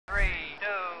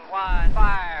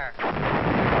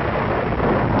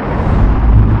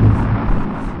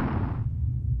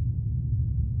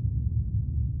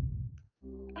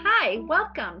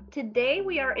Welcome. Today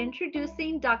we are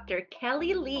introducing Dr.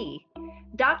 Kelley Lee.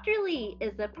 Dr. Lee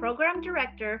is the program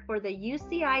director for the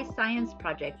UCI Science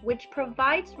Project, which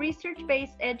provides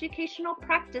research-based educational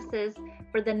practices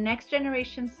for the next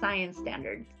generation science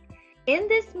standards. In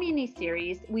this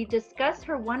mini-series, we discuss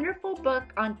her wonderful book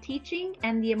on teaching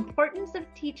and the importance of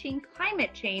teaching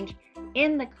climate change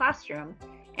in the classroom,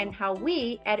 and how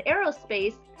we at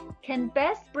Aerospace can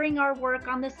best bring our work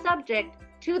on the subject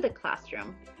to the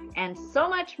classroom, and so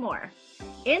much more.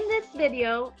 In this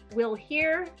video, we'll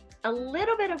hear a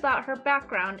little bit about her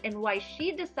background and why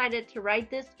she decided to write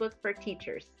this book for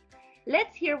teachers.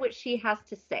 Let's hear what she has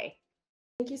to say.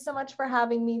 Thank you so much for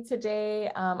having me today.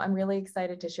 I'm really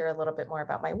excited to share a little bit more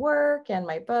about my work and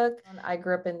my book. I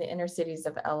grew up in the inner cities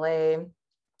of LA,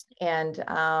 and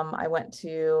I went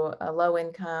to a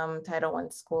low-income Title I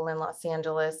school in Los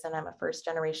Angeles, and I'm a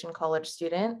first-generation college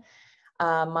student.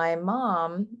 My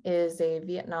mom is a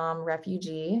Vietnam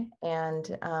refugee,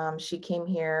 and she came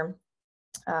here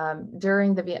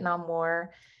during the Vietnam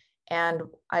War, and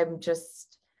I'm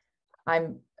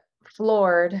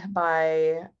floored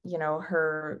by,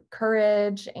 her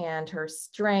courage and her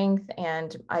strength.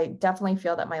 And I definitely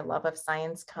feel that my love of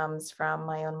science comes from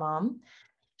my own mom.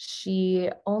 She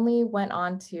only went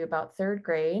on to about third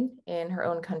grade in her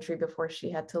own country before she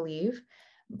had to leave,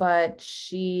 but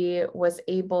she was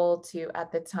able to,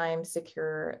 at the time,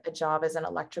 secure a job as an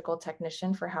electrical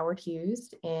technician for Howard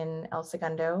Hughes in El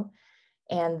Segundo.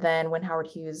 And then when Howard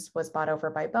Hughes was bought over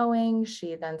by Boeing,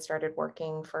 she then started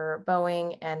working for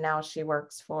Boeing, and now she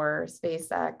works for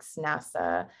SpaceX,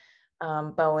 NASA,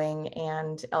 Boeing,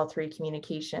 and L3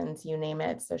 Communications, you name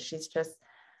it. So she's just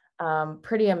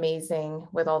pretty amazing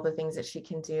with all the things that she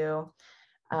can do.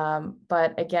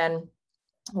 But again,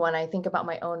 when I think about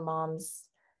my own mom's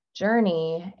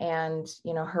journey and,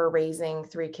 her raising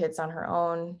 3 kids on her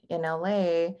own in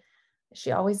LA,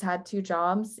 she always had 2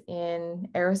 jobs in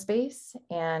aerospace,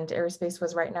 and aerospace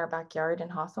was right in our backyard in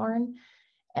Hawthorne.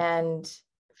 And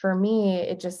for me,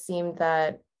 it just seemed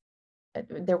that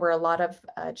there were a lot of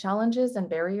challenges and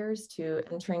barriers to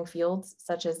entering fields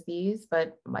such as these,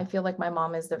 but I feel like my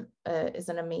mom is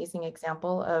an amazing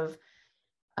example of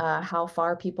how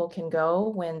far people can go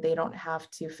when they don't have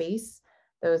to face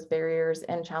those barriers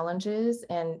and challenges,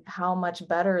 and how much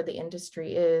better the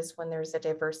industry is when there's a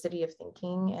diversity of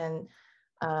thinking and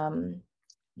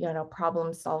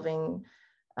problem solving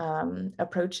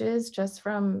approaches just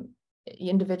from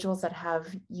individuals that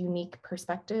have unique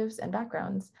perspectives and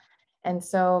backgrounds. And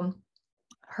so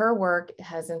her work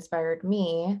has inspired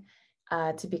me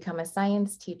to become a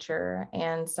science teacher.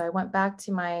 And so I went back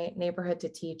to my neighborhood to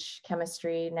teach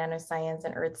chemistry, nanoscience,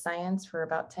 and earth science for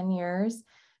about 10 years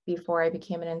before I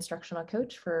became an instructional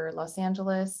coach for Los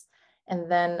Angeles,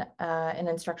 and then an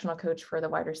instructional coach for the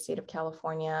wider state of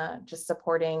California, just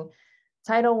supporting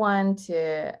Title I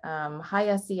to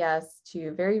high SES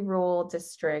to very rural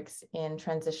districts in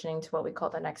transitioning to what we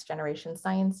call the next generation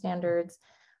science standards.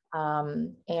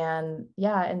 And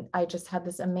I just had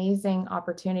this amazing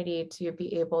opportunity to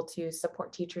be able to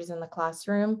support teachers in the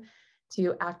classroom,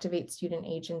 to activate student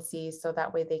agency, so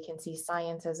that way they can see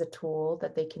science as a tool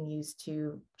that they can use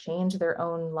to change their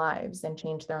own lives and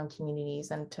change their own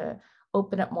communities, and to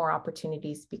open up more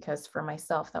opportunities, because for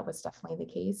myself, that was definitely the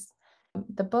case.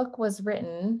 The book was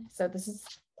written, so this is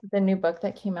the new book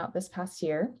that came out this past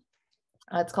year.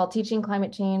 It's called Teaching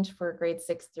Climate Change for Grades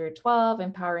 6 through 12,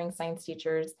 Empowering Science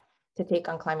Teachers to Take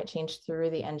on Climate Change through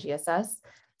the NGSS.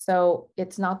 So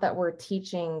it's not that we're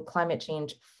teaching climate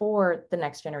change for the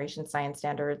next generation science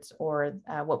standards, or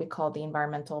what we call the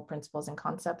environmental principles and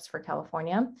concepts for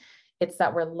California. It's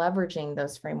that we're leveraging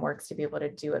those frameworks to be able to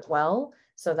do it well.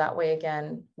 So that way,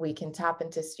 again, we can tap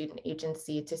into student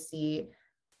agency to see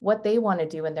what they want to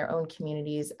do in their own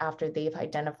communities after they've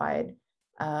identified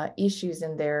issues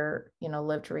in their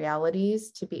lived realities,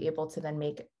 to be able to then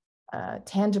make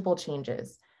tangible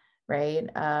changes, right?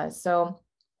 So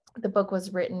the book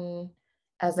was written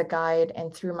as a guide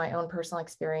and through my own personal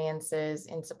experiences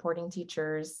in supporting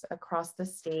teachers across the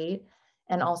state,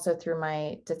 and also through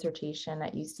my dissertation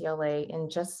at UCLA in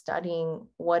just studying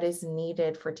what is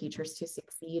needed for teachers to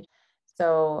succeed.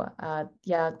 So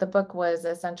the book was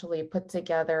essentially put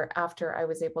together after I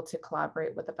was able to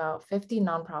collaborate with about 50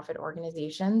 nonprofit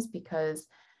organizations, because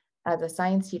as a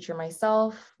science teacher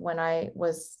myself, when I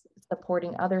was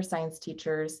supporting other science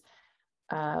teachers,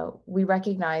 we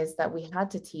recognized that we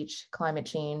had to teach climate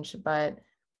change, but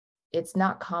it's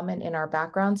not common in our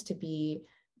backgrounds to be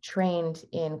trained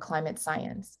in climate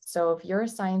science. So if you're a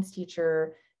science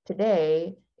teacher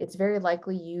today, it's very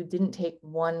likely you didn't take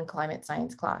one climate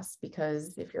science class,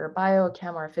 because if you're a bio, a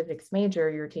chem, or a physics major,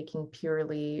 you're taking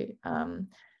purely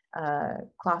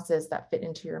classes that fit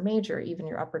into your major, even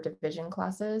your upper division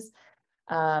classes.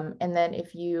 And then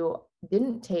if you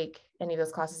didn't take any of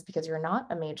those classes because you're not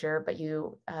a major, but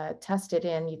you tested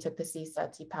in, you took the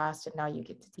CSETs, you passed, and now you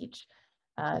get to teach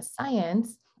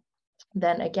science,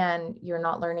 then again, you're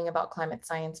not learning about climate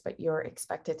science, but you're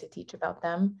expected to teach about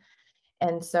them.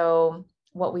 And so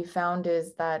what we found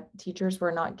is that teachers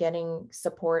were not getting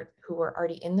support who were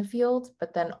already in the field,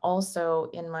 but then also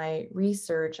in my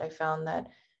research, I found that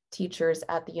teachers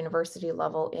at the university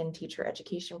level in teacher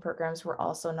education programs were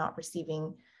also not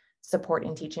receiving support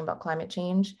in teaching about climate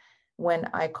change. When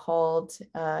I called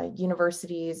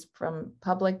universities from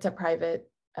public to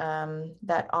private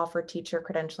that offer teacher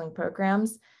credentialing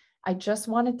programs, I just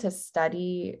wanted to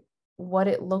study what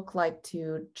it looked like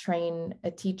to train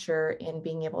a teacher in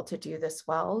being able to do this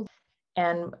well.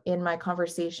 And in my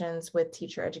conversations with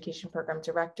teacher education program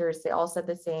directors, they all said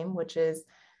the same, which is,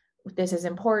 this is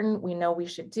important. We know we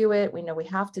should do it. We know we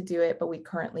have to do it, but we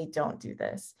currently don't do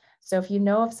this. So if you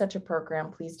know of such a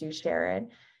program, please do share it.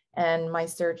 And my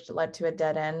search led to a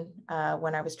dead end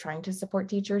when I was trying to support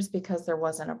teachers, because there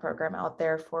wasn't a program out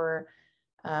there for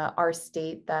our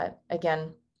state that,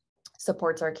 again,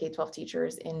 supports our K-12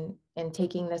 teachers in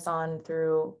taking this on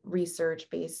through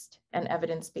research-based and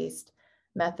evidence-based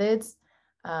methods,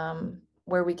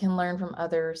 where we can learn from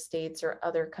other states or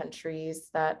other countries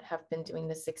that have been doing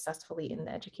this successfully in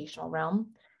the educational realm.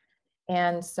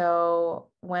 And so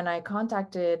when I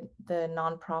contacted the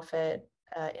nonprofit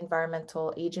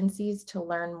environmental agencies to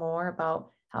learn more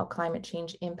about how climate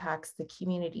change impacts the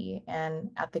community, and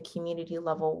at the community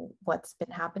level, what's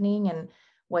been happening and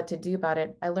what to do about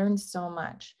it, I learned so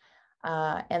much.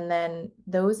 And then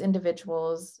those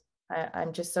individuals,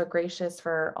 I'm just so gracious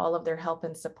for all of their help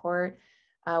and support,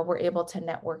 were able to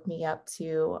network me up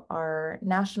to our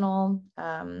national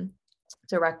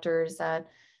directors at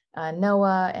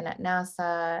NOAA and at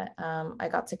NASA. I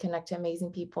got to connect to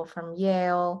amazing people from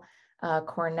Yale,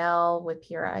 Cornell with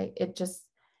PRI. It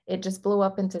just blew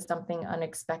up into something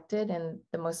unexpected in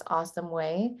the most awesome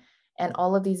way. And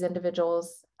all of these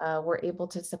individuals were able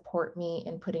to support me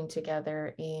in putting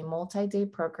together a multi-day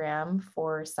program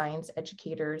for science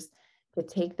educators to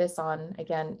take this on,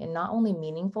 again, in not only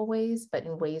meaningful ways, but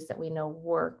in ways that we know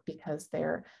work, because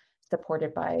they're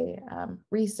supported by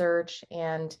research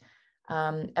and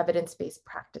evidence-based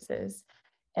practices.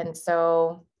 And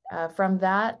so from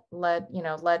that led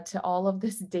to all of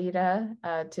this data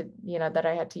that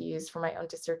I had to use for my own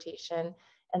dissertation.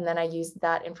 And then I used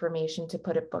that information to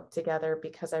put a book together,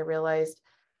 because I realized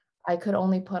I could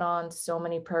only put on so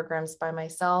many programs by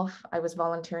myself. I was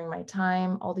volunteering my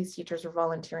time. All these teachers were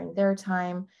volunteering their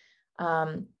time.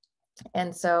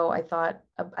 And so I thought,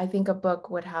 I think a book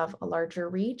would have a larger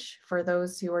reach for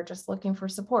those who are just looking for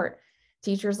support.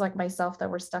 Teachers like myself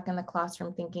that were stuck in the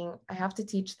classroom thinking, I have to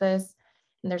teach this,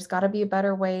 and there's got to be a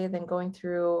better way than going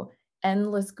through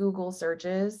endless Google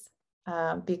searches,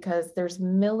 because there's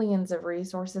millions of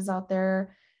resources out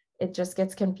there. It just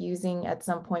gets confusing at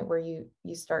some point where you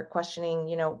start questioning,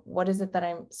 what is it that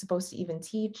I'm supposed to even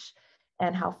teach,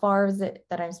 and how far is it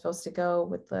that I'm supposed to go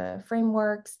with the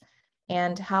frameworks,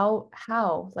 and how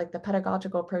like the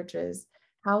pedagogical approaches,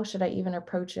 how should I even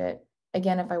approach it?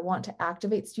 Again, if I want to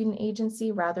activate student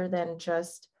agency rather than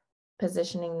just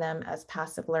positioning them as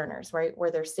passive learners, right?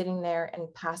 Where they're sitting there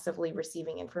and passively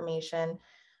receiving information.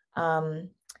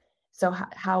 So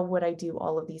how would I do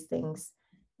all of these things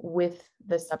with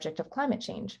the subject of climate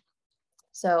change?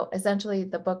 So essentially,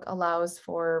 the book allows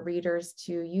for readers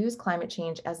to use climate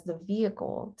change as the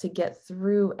vehicle to get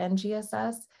through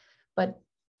NGSS, but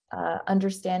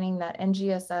understanding that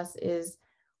NGSS is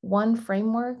one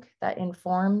framework that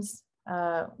informs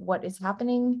what is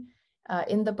happening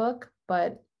in the book,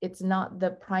 but it's not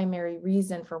the primary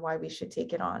reason for why we should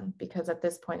take it on, because at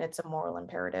this point, it's a moral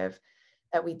imperative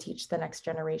that we teach the next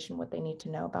generation what they need to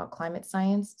know about climate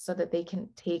science so that they can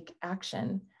take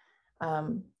action.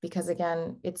 Because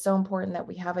again, it's so important that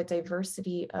we have a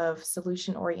diversity of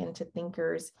solution-oriented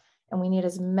thinkers, and we need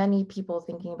as many people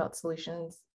thinking about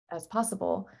solutions as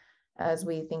possible as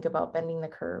we think about bending the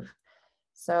curve.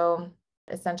 So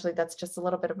essentially, that's just a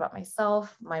little bit about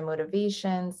myself, my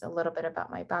motivations, a little bit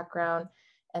about my background,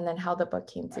 and then how the book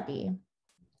came to be.